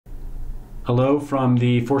Hello from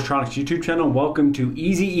the Forcetronics YouTube channel. Welcome to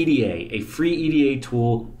EasyEDA, a free EDA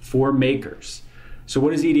tool for makers. So what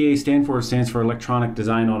does EDA stand for? It stands for Electronic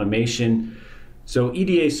Design Automation. So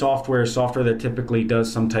EDA software is software that typically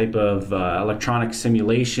does some type of electronic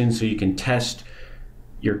simulation so you can test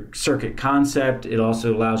your circuit concept. It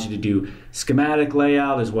also allows you to do schematic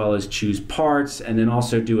layout as well as choose parts, and then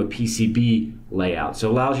also do a PCB layout. So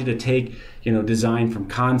it allows you to take, design from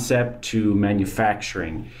concept to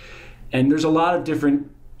manufacturing. And there's a lot of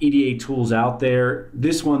different EDA tools out there.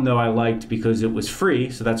 This one, though, I liked because it was free,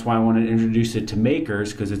 so that's why I wanted to introduce it to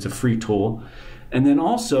makers, because it's a free tool. And then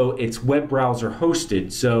also, it's web browser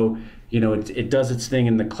hosted, so it does its thing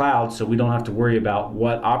in the cloud, so we don't have to worry about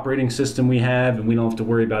what operating system we have, and we don't have to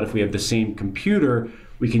worry about if we have the same computer.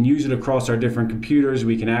 We can use it across our different computers.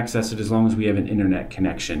 We can access it as long as we have an internet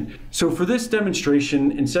connection. So for this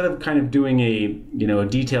demonstration, instead of kind of doing a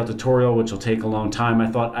detailed tutorial, which will take a long time, I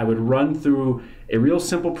thought I would run through a real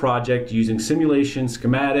simple project using simulation,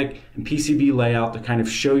 schematic, and PCB layout to kind of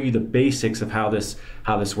show you the basics of how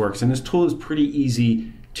this works. And this tool is pretty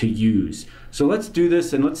easy to use. So let's do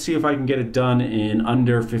this, and let's see if I can get it done in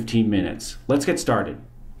under 15 minutes. Let's get started.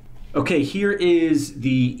 Okay, here is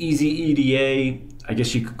the EasyEDA, I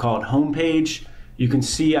guess you could call it homepage. You can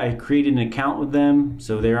see I created an account with them.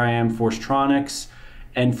 So there I am, Forcetronics.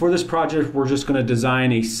 And for this project, we're just going to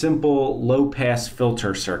design a simple low-pass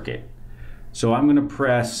filter circuit. So I'm going to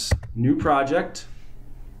press New Project.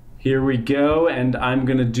 Here we go, and I'm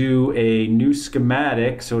going to do a new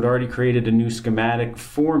schematic. So it already created a new schematic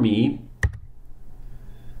for me.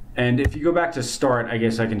 And if you go back to start, I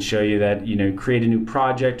guess I can show you that, create a new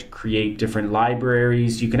project, create different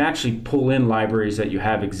libraries. You can actually pull in libraries that you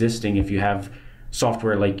have existing if you have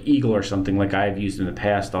software like Eagle or something like I've used in the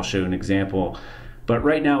past. I'll show you an example. But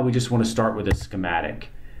right now, we just want to start with a schematic.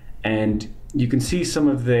 And you can see some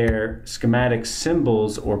of their schematic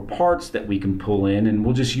symbols or parts that we can pull in, and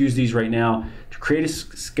we'll just use these right now to create a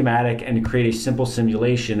schematic and to create a simple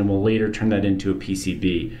simulation, and we'll later turn that into a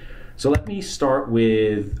PCB. So let me start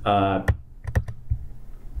with,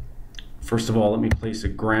 first of all, let me place a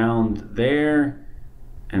ground there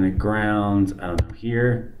and a ground,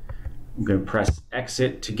 here. I'm going to press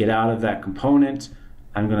exit to get out of that component.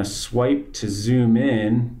 I'm going to swipe to zoom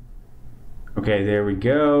in. Okay, there we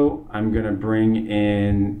go. I'm going to bring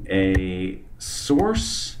in a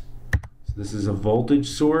source. So this is a voltage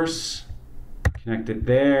source. Connect it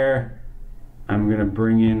there. I'm going to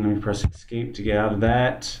bring in, let me press escape to get out of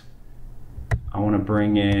that. I want to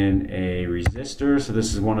bring in a resistor. So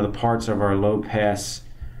this is one of the parts of our low pass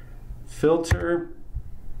filter.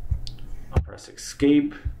 I'll press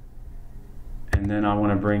escape. And then I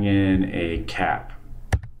want to bring in a cap.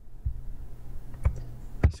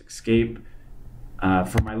 Press escape.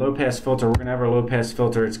 For my low pass filter, we're going to have our low pass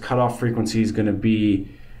filter. Its cutoff frequency is going to be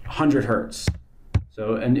 100 hertz.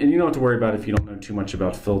 So, and you don't have to worry about if you don't know too much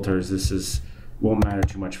about filters. This won't matter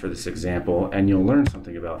too much for this example, and you'll learn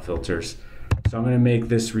something about filters. So I'm going to make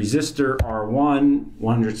this resistor R1,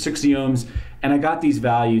 160 ohms, and I got these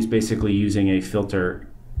values basically using a filter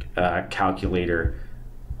calculator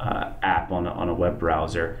app on a web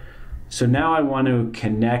browser. So now I want to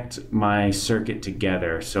connect my circuit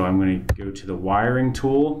together. So I'm going to go to the wiring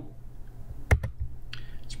tool.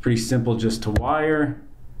 It's pretty simple just to wire.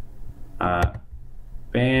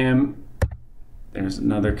 Bam, there's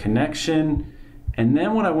another connection. And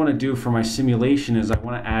then what I want to do for my simulation is I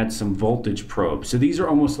want to add some voltage probes. So these are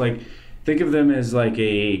almost like, think of them as like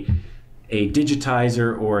a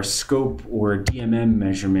digitizer or a scope or a DMM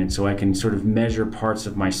measurement, so I can sort of measure parts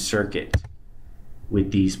of my circuit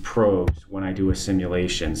with these probes when I do a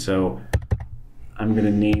simulation. So I'm going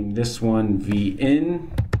to name this one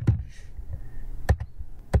VIN,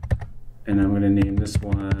 and I'm going to name this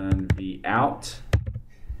one VOUT.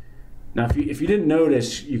 Now, if you didn't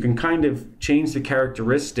notice, you can kind of change the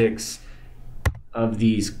characteristics of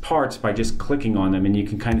these parts by just clicking on them, and you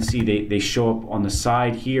can kind of see they show up on the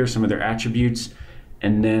side here, some of their attributes,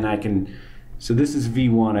 and then I can, so this is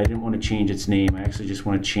V1. I didn't want to change its name. I actually just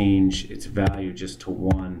want to change its value just to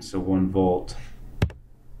 1, so 1 volt.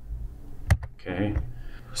 Okay.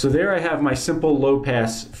 So there I have my simple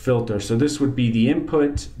low-pass filter. So this would be the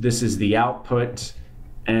input, this is the output,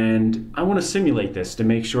 and I want to simulate this to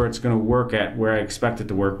make sure it's going to work at where I expect it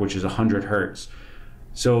to work, which is 100 hertz.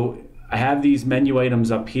 So I have these menu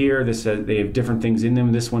items up here. They have different things in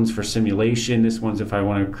them. This one's for simulation. This one's if I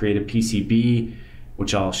want to create a PCB,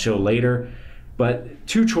 which I'll show later. But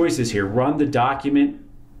 2 choices here. Run the document.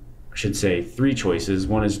 I should say 3 choices.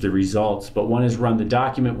 One is the results, but one is run the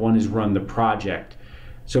document, one is run the project.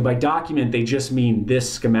 So by document, they just mean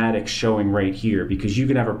this schematic showing right here, because you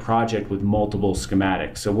can have a project with multiple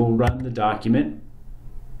schematics. So we'll run the document.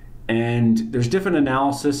 And there's different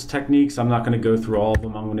analysis techniques. I'm not going to go through all of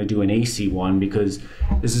them. I'm going to do an AC one because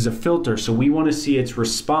this is a filter. So we want to see its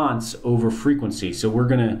response over frequency. So we're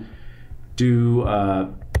going to do,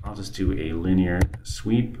 I'll just do a linear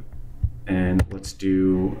sweep. And let's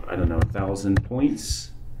do, I don't know, 1,000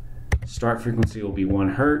 points. Start frequency will be 1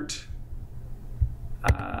 hertz.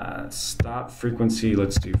 Stop frequency,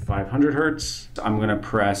 let's do 500 hertz. I'm going to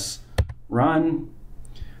press run.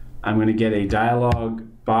 I'm going to get a dialog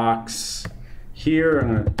box here. I'm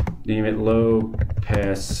going to name it low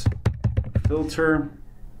pass filter.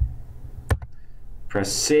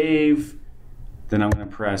 Press save. Then I'm going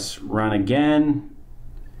to press run again.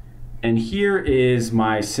 And here is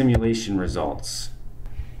my simulation results.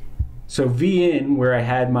 So VIN, where I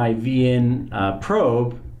had my VIN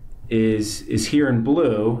probe, is here in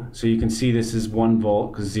blue. So you can see this is 1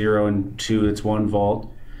 volt, because 0 and 2, it's 1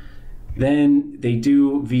 volt. Then they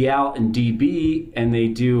do Vout and dB, and they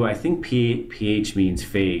do, I think pH means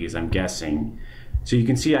phase, I'm guessing. So you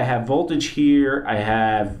can see I have voltage here, I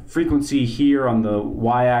have frequency here on the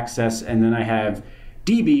y-axis, and then I have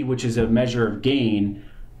dB, which is a measure of gain,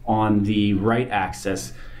 on the right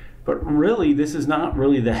axis. But really, this is not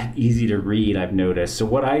really that easy to read, I've noticed. So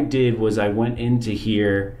what I did was I went into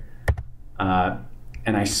here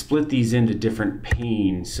and I split these into different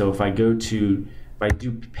panes. So if I go to, if I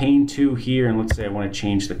do pane 2 here, and let's say I want to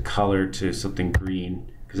change the color to something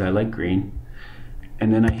green, because I like green,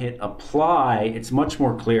 and then I hit apply, it's much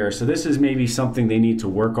more clear. So this is maybe something they need to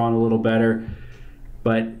work on a little better,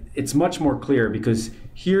 but it's much more clear because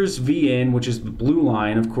here's VIN, which is the blue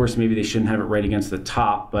line. Of course, maybe they shouldn't have it right against the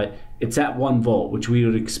top, but it's at 1 volt, which we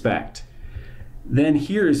would expect. Then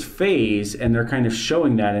here is phase, and they're kind of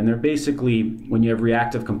showing that, and they're basically, when you have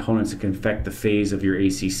reactive components, it can affect the phase of your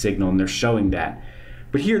AC signal, and they're showing that.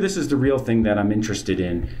 But here, this is the real thing that I'm interested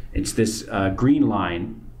in. It's this green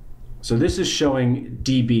line. So this is showing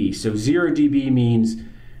dB. So 0 dB means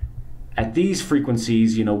at these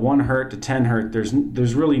frequencies, 1 hertz to 10 hertz,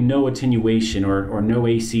 there's really no attenuation, or no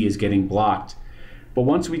AC is getting blocked. But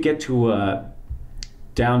once we get to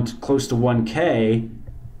down to close to 1K,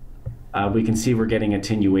 we can see we're getting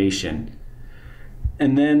attenuation.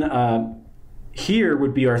 And then here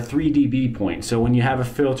would be our 3 dB point. So when you have a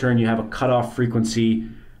filter and you have a cutoff frequency,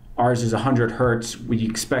 ours is 100 hertz, we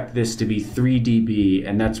expect this to be 3 dB,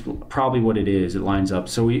 and that's probably what it is. It lines up.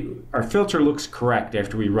 So our filter looks correct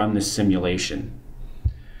after we run this simulation.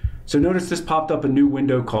 So notice this popped up a new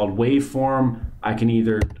window called waveform. I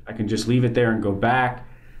can just leave it there and go back.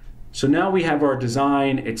 So now we have our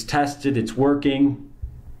design, it's tested, it's working.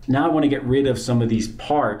 Now I want to get rid of some of these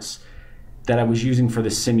parts that I was using for the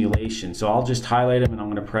simulation. So I'll just highlight them, and I'm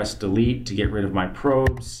going to press delete to get rid of my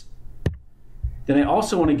probes. Then I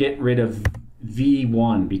also want to get rid of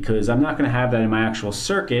V1 because I'm not going to have that in my actual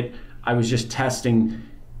circuit. I was just testing.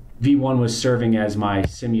 V1 was serving as my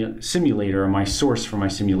simulator, or my source for my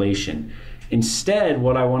simulation. Instead,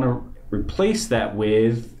 what I want to replace that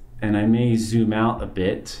with, and I may zoom out a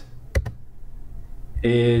bit,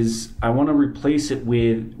 is I want to replace it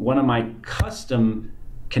with one of my custom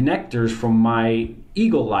connectors from my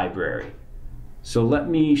Eagle library. So let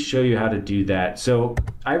me show you how to do that. So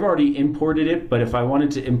I've already imported it, but if I wanted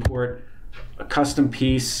to import a custom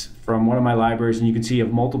piece from one of my libraries, and you can see you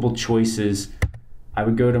have multiple choices, I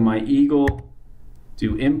would go to my Eagle,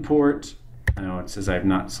 do import. I know it says I have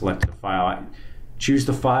not selected a file. Choose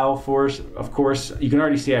the file for us, of course. You can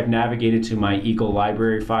already see I've navigated to my Eagle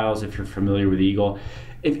library files if you're familiar with Eagle.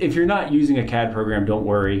 If you're not using a CAD program, don't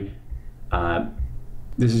worry.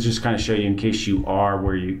 This is just kind of show you in case you are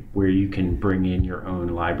where you can bring in your own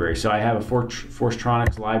library. So I have a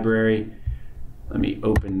Forcetronics library. Let me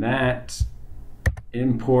open that,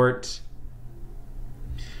 import.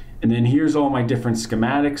 And then here's all my different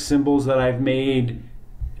schematic symbols that I've made,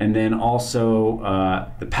 and then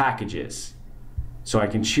also the packages. So I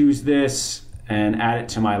can choose this and add it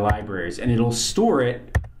to my libraries, and it'll store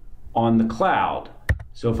it on the cloud.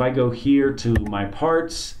 So if I go here to my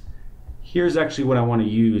parts, here's actually what I want to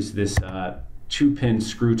use, this 2-pin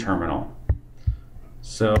screw terminal.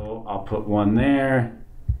 So I'll put one there,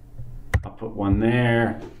 I'll put one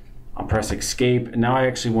there, I'll press escape, and now I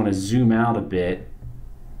actually want to zoom out a bit.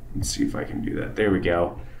 Let's see if I can do that. There we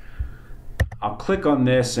go. I'll click on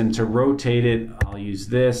this, and to rotate it, I'll use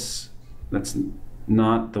this. That's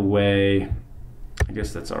not the way, I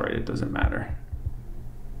guess that's all right, it doesn't matter.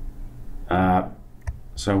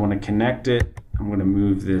 So I want to connect it. I'm going to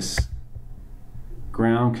move this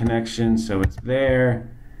ground connection so it's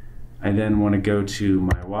there. I then want to go to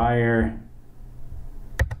my wire,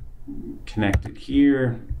 connect it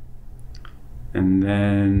here, and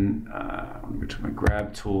then I'm going to go to my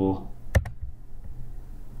grab tool.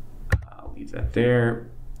 I'll leave that there,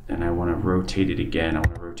 and I want to rotate it again. I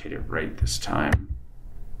want to rotate it right this time.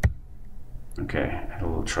 Okay, I had a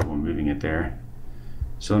little trouble moving it there.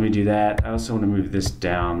 So let me do that. I also want to move this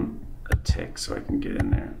down a tick so I can get in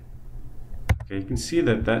there. Okay, you can see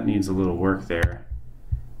that that needs a little work there.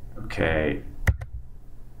 Okay,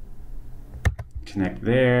 connect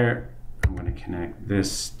there. I'm going to connect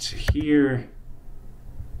this to here.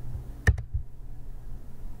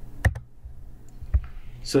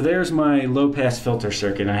 So there's my low-pass filter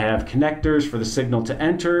circuit. I have connectors for the signal to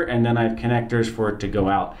enter, and then I have connectors for it to go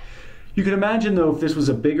out. You can imagine, though, if this was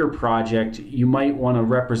a bigger project, you might want to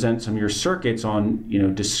represent some of your circuits on,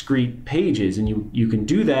 discrete pages, and you can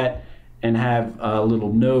do that and have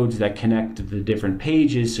little nodes that connect to the different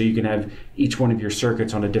pages, so you can have each one of your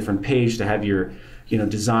circuits on a different page to have your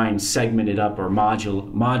design segmented up or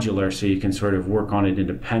modular, so you can sort of work on it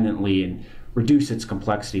independently and reduce its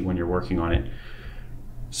complexity when you're working on it.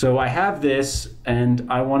 So I have this, and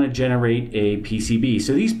I want to generate a PCB.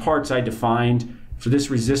 So these parts I defined for this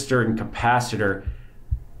resistor and capacitor.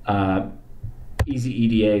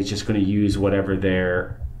 EasyEDA is just going to use whatever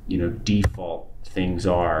their default things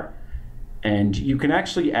are. And you can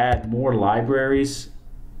actually add more libraries.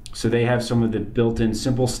 So they have some of the built-in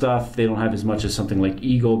simple stuff. They don't have as much as something like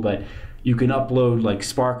Eagle, but you can upload like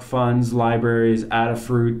SparkFun's libraries,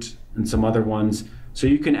 Adafruit, and some other ones. So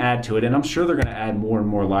you can add to it, and I'm sure they're going to add more and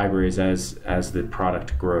more libraries as the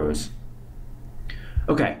product grows.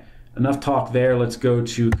 Okay, enough talk there. Let's go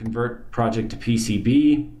to convert project to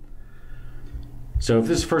PCB. So if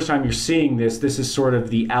this is the first time you're seeing this, this is sort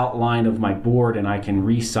of the outline of my board, and I can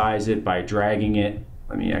resize it by dragging it.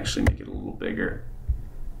 Let me actually make it a little bigger.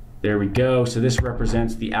 There we go. So this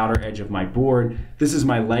represents the outer edge of my board. This is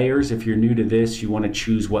my layers. If you're new to this, you want to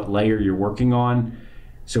choose what layer you're working on.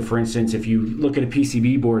 So for instance, if you look at a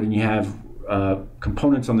PCB board and you have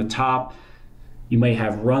components on the top, you may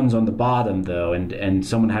have runs on the bottom though, and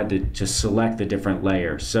someone had to just select the different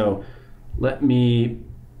layers. So let me,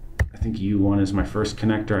 I think U1 is my first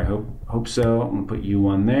connector. I hope so. I'm gonna put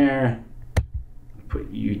U1 there,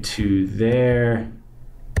 put U2 there,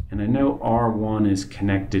 and I know R1 is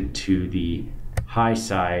connected to the high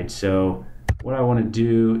side. So what I want to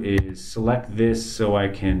do is select this so I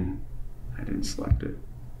can, I didn't select it.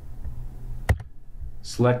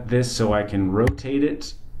 Select this so I can rotate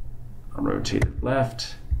it. I'll rotate it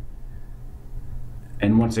left.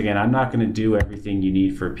 And once again, I'm not going to do everything you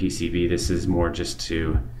need for a PCB. This is more just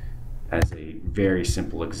to, as a very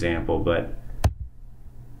simple example, but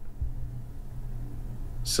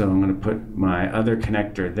so I'm going to put my other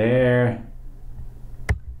connector there.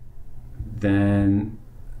 Then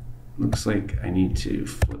looks like I need to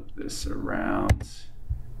flip this around,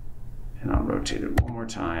 and I'll rotate it one more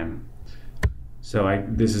time. So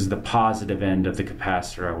this is the positive end of the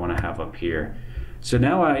capacitor I want to have up here. So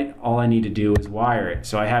now all I need to do is wire it.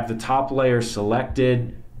 So I have the top layer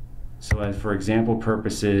selected. So for example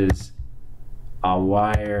purposes, I'll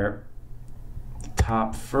wire the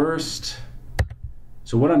top first.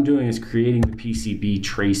 So what I'm doing is creating the PCB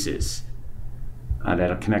traces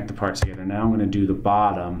that'll connect the parts together. Now I'm going to do the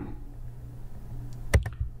bottom.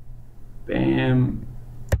 Bam,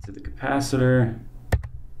 to the capacitor.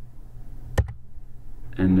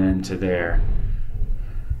 And then to there.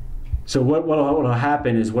 So what'll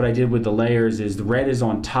happen is what I did with the layers is the red is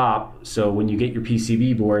on top. So when you get your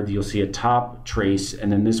PCB board, you'll see a top trace,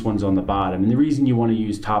 and then this one's on the bottom. And the reason you want to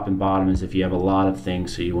use top and bottom is if you have a lot of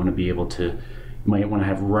things, so you want to be able to, you might want to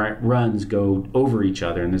have runs go over each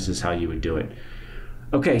other, and this is how you would do it.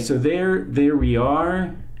 Okay, so there we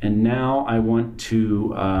are, and now I want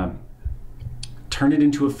to turn it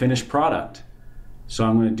into a finished product. So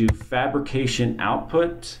I'm going to do fabrication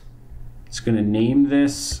output. It's going to name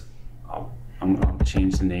this. I'll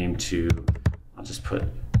change the name to, I'll just put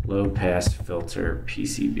low pass filter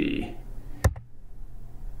PCB.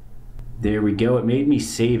 There we go. It made me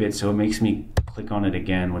save it, so it makes me click on it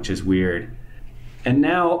again, which is weird. And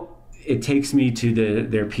now it takes me to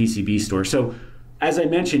their PCB store. So as I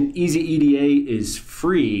mentioned, EasyEDA is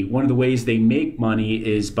free. One of the ways they make money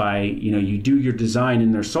is by, you do your design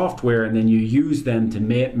in their software and then you use them to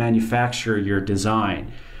manufacture your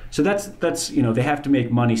design. So that's they have to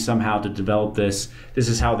make money somehow to develop this. This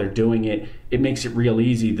is how they're doing it. It makes it real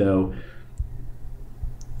easy though.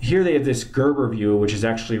 Here they have this Gerber view, which is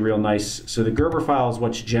actually real nice. So the Gerber file is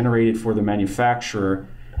what's generated for the manufacturer,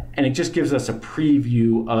 and it just gives us a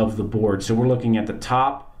preview of the board. So we're looking at the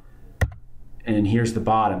top, and here's the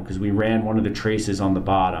bottom because we ran one of the traces on the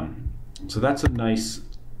bottom. So that's a nice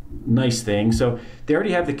thing. So they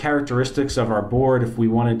already have the characteristics of our board. If we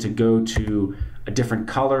wanted to go to a different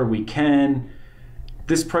color, we can.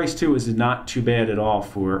 This price too is not too bad at all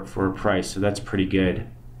for a price, so that's pretty good.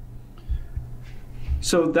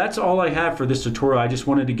 So that's all I have for this tutorial. I just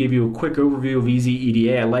wanted to give you a quick overview of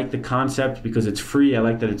EasyEDA. I like the concept because it's free. I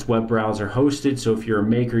like that it's web browser hosted, so if you're a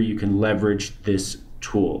maker, you can leverage this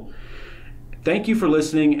tool. Thank you for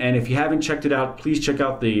listening, and if you haven't checked it out, please check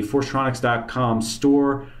out the Forcetronics.com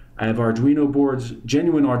store. I have Arduino boards,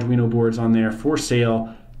 genuine Arduino boards on there for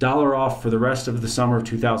sale, $1 off for the rest of the summer of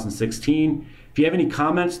 2016. If you have any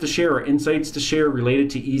comments to share or insights to share related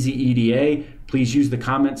to EasyEDA, please use the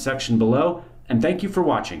comment section below. And thank you for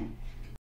watching.